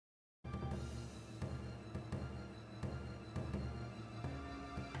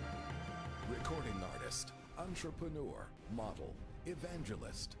recording artist, entrepreneur, model,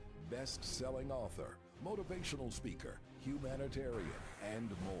 evangelist, best-selling author, motivational speaker, humanitarian, and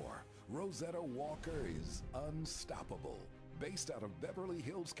more. Rosetta Walker is unstoppable. Based out of Beverly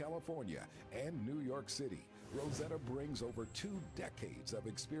Hills, California and New York City, Rosetta brings over 2 decades of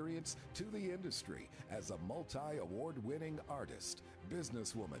experience to the industry as a multi-award-winning artist,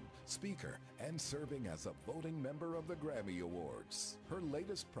 businesswoman, speaker, and serving as a voting member of the Grammy Awards. Her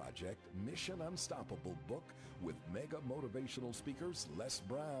latest project, Mission Unstoppable book, with mega motivational speakers Les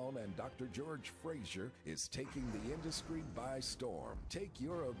Brown and Dr. George Frazier, is taking the industry by storm. Take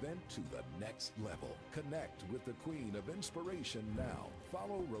your event to the next level. Connect with the Queen of Inspiration now.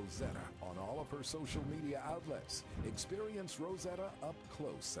 Follow Rosetta on all of her social media outlets. Experience Rosetta up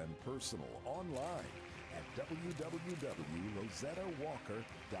close and personal online at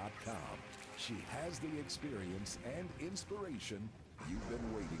www.rosettawalker.com. She has the experience and inspiration you've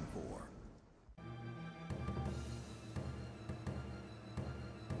been waiting for.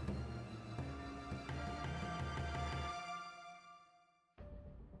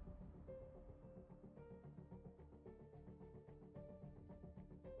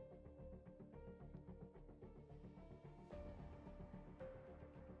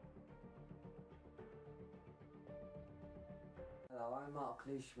 Hello, I'm Mark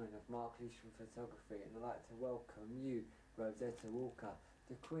Leishman of Mark Leishman Photography, and I'd like to welcome you, Rosetta Walker,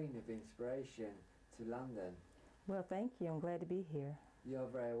 the Queen of Inspiration, to London. Well, thank you. I'm glad to be here. You're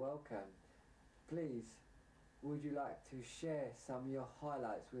very welcome. Please, would you like to share some of your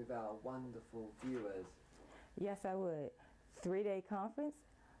highlights with our wonderful viewers? Yes, I would. 3-day conference,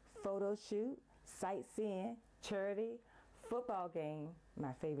 photo shoot, sightseeing, charity, football game,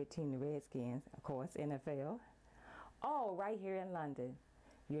 my favorite team, the Redskins, of course, NFL. All right here in London.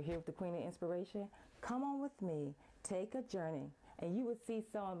 You're here with the Queen of Inspiration. Come on with me, take a journey, and you will see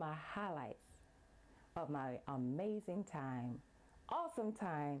some of my highlights of my amazing time, awesome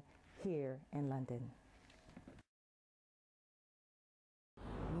time here in London.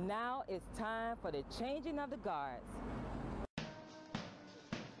 Now it's time for the changing of the guards.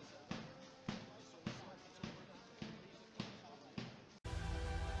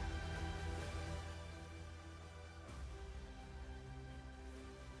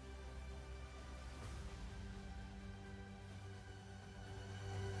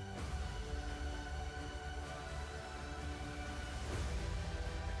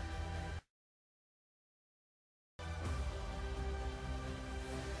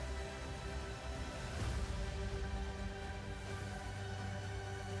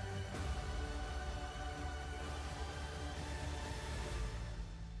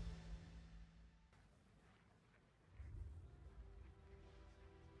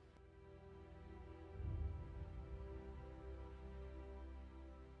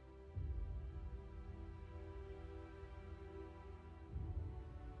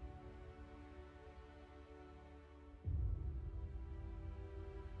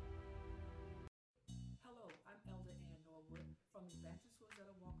 Hello, I'm Elder Ann Norwood from Evangelist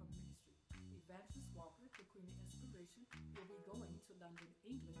Rosetta Walker Ministry. Evangelist Walker, the Queen of Inspiration, will be going to London,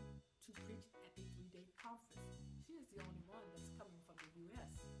 England to preach at a 3-day conference. She is the only one that's coming from the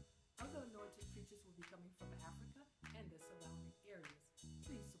U.S. Other anointed preachers will be coming from Africa and the surrounding areas.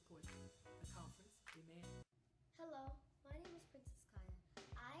 Please support the conference. Amen. Hello, my name is Princess Kaya.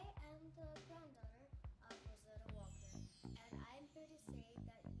 I am the granddaughter of Rosetta Walker, and I'm here to say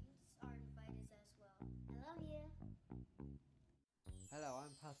that you are invited as well. I love you. Hello,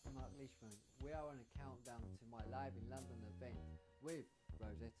 I'm Pastor Mark Leishman. We are on a countdown to my Live in London event with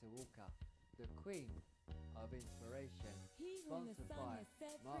Rosetta Walker, the Queen of Inspiration, sponsored by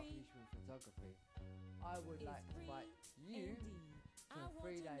Mark Leishman Photography. I would like to invite you to a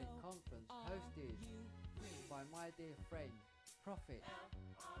 3-day conference hosted by my dear friend, Prophet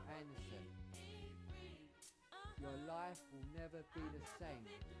Anderson. Your life will never be the same.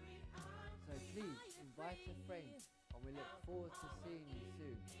 So please invite a friend, and we look forward to seeing you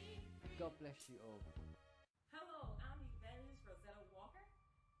soon. God bless you all. Hello, I'm Evangelist Rosetta Walker,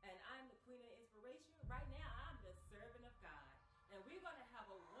 and I'm the Queen of Inspiration. Right now, I'm the servant of God, and we're going to have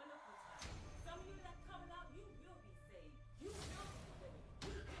a wonderful time. Some of you that are coming out, you will be saved. You will be delivered.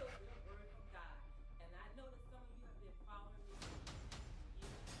 You will get a word from God. And I know that some of you have been following me.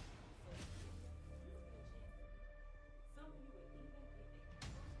 Some of you will even get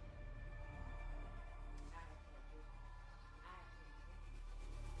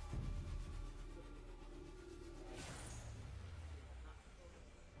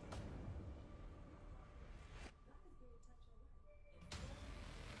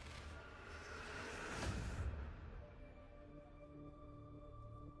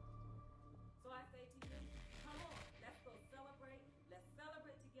So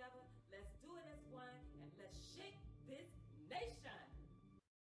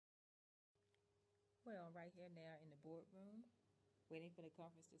Well, I'm right here now in the boardroom, waiting for the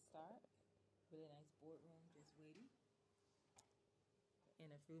conference to start. Really nice boardroom, just waiting.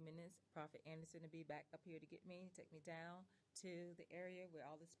 In a few minutes, Prophet Anderson will be back up here to get me, take me down to the area where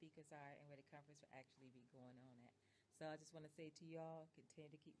all the speakers are and where the conference will actually be going on at. So I just want to say to y'all,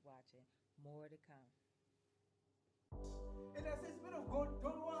 continue to keep watching. More to come. And I said, Spirit of God,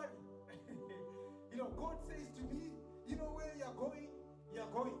 don't worry. God says to me, where you're going,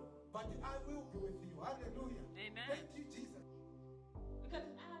 but I will be with you. Hallelujah. Amen. Thank you, Jesus. Because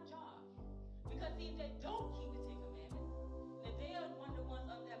it's our job. Because see, if they don't keep the 10 Commandments, and they are one of the ones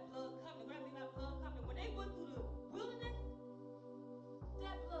of that blood covenant, remember that blood covenant, when they went through the wilderness,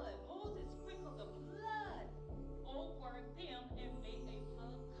 that blood, Moses sprinkled the blood over them and made a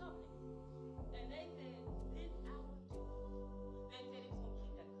blood covenant. And they said, this our duty. They said it was going to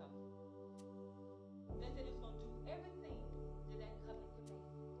keep that covenant. They said it was going to do everything that that covenant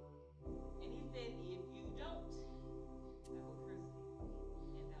commanded. And he said, if you don't, I will curse thee,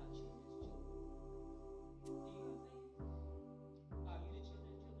 and thou children's children. Do you know what I'm saying? Are you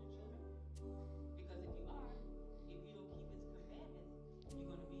the children? Because if you are, if you don't keep his commandments, you're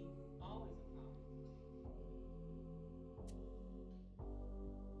going to be always a problem.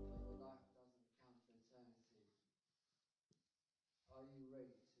 Because your life doesn't count for eternity. Are you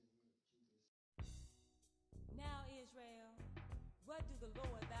ready to meet Jesus? Now, Israel, what do the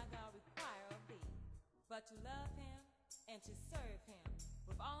Lord thy God require of thee, but to love him and to serve him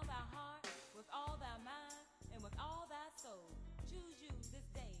with all thy heart, with all thy mind, and with all thy soul? Choose you this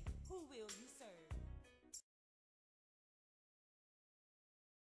day, who will you serve?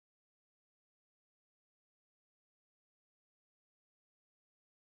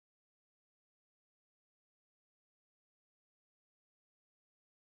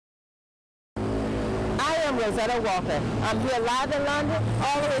 I am Rosetta Walker. I'm here live in London,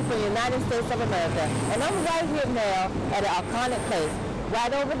 all the way from the United States of America. And I'm right here now at an iconic place.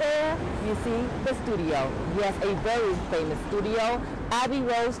 Right over there, you see the studio. Yes, a very famous studio, Abbey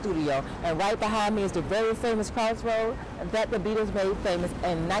Road Studio. And right behind me is the very famous Crossroad that the Beatles made famous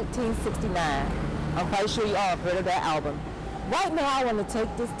in 1969. I'm quite sure you all have heard of that album. Right now, I want to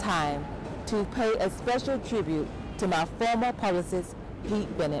take this time to pay a special tribute to my former publicist,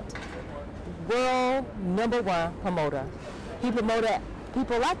 Pete Bennett. World #1 promoter. He promoted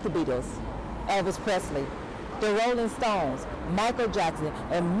people like the Beatles, Elvis Presley, the Rolling Stones, Michael Jackson,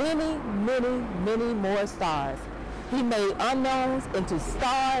 and many, many, many more stars. He made unknowns into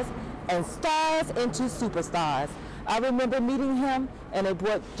stars and stars into superstars. I remember meeting him and it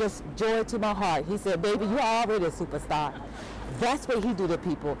brought just joy to my heart. He said, baby, you're already a superstar. That's what he do to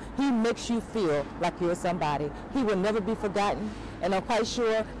people. He makes you feel like you're somebody. He will never be forgotten. And I'm quite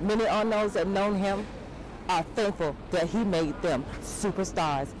sure many unknowns that know him are thankful that he made them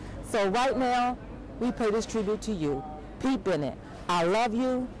superstars. So right now, we pay this tribute to you, Pete Bennett. I love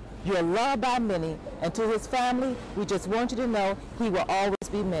you. You're loved by many. And to his family, we just want you to know he will always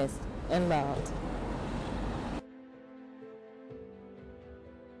be missed and loved.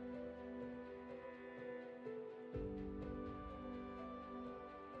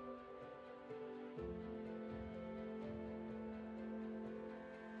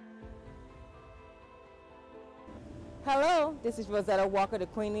 Hello, this is Rosetta Walker, the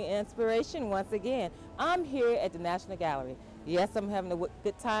Queen of Inspiration. Once again, I'm here at the National Gallery. Yes, I'm having a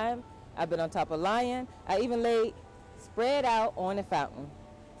good time. I've been on top of Lion. I even laid spread out on the fountain.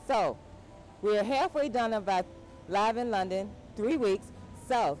 So, we're halfway done about Live in London, 3 weeks.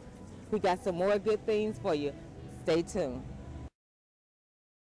 So, we got some more good things for you. Stay tuned.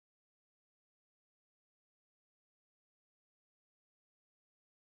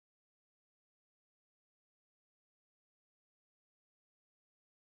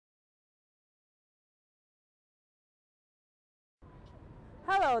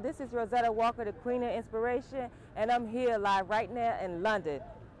 Hello, this is Rosetta Walker, the Queen of Inspiration, and I'm here live right now in London.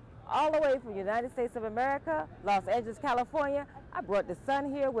 All the way from the United States of America, Los Angeles, California. I brought the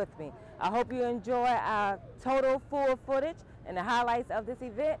sun here with me. I hope you enjoy our total full footage and the highlights of this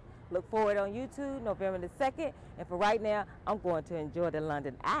event. Look forward on YouTube, November the 2nd. And for right now, I'm going to enjoy the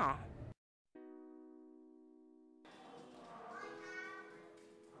London Eye.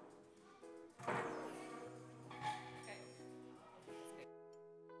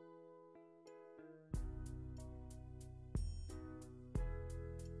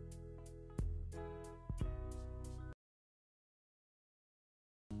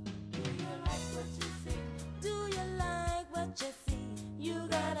 You see, you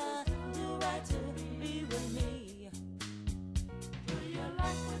gotta do right to be with me. Do you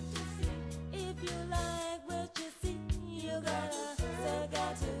like what you see?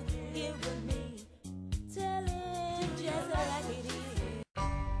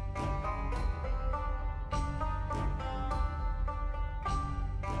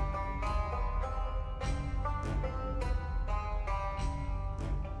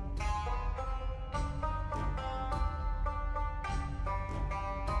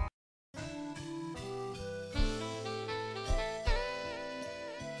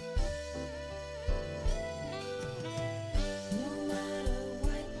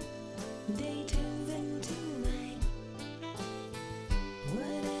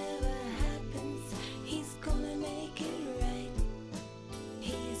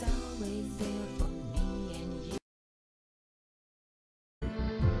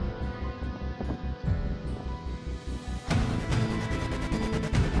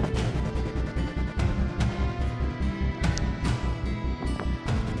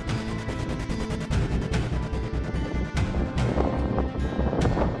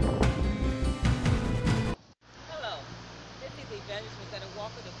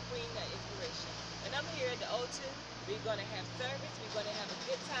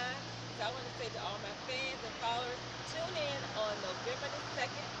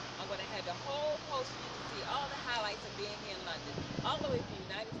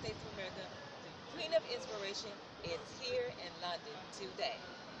 Inspiration is here in London today.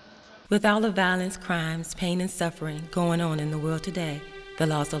 With all the violence, crimes, pain, and suffering going on in the world today, the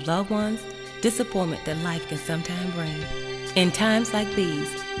loss of loved ones, disappointment that life can sometimes bring. In times like these,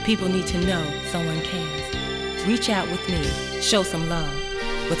 people need to know someone cares. Reach out with me, show some love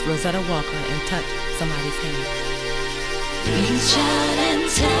with Rosetta Walker and touch somebody's hand. Reach out and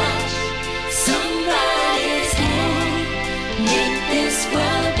touch somebody's hand. Make this world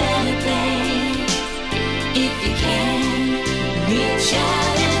a better place. If you can, reach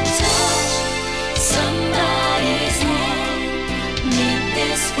out and touch somebody's hand. Make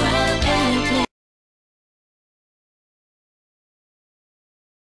this world a better place.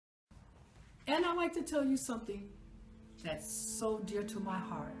 And I'd like to tell you something that's so dear to my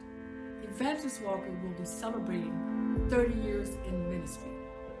heart. Evangelist Walker will be celebrating 30 years in ministry.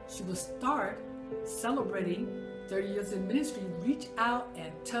 She will start celebrating 30 years in ministry, Reach Out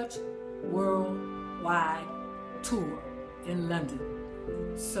and Touch Worldwide Tour in London.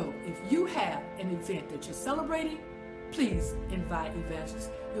 So if you have an event that you're celebrating, please invite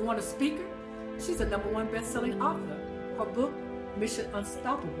Evangelist. You want a speaker? She's a #1 best-selling author. Her book, Mission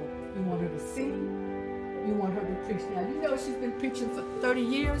Unstoppable. You want her to sing? You want her to preach. Now, you know she's been preaching for 30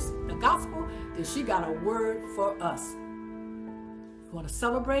 years, the gospel, then she got a word for us. You want to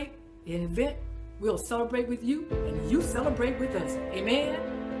celebrate an event? We'll celebrate with you, and you celebrate with us. Amen?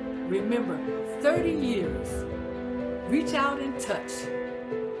 Remember, 30 years, Reach Out and Touch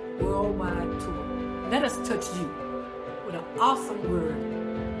Worldwide Tour. Let us touch you with an awesome word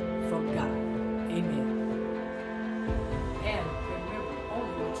from God. Amen. And remember,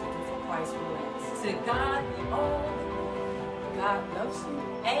 only what you do for Christ will last. To God be all the glory. God loves you.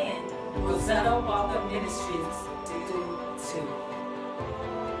 And Rosetta Walker Ministries do too.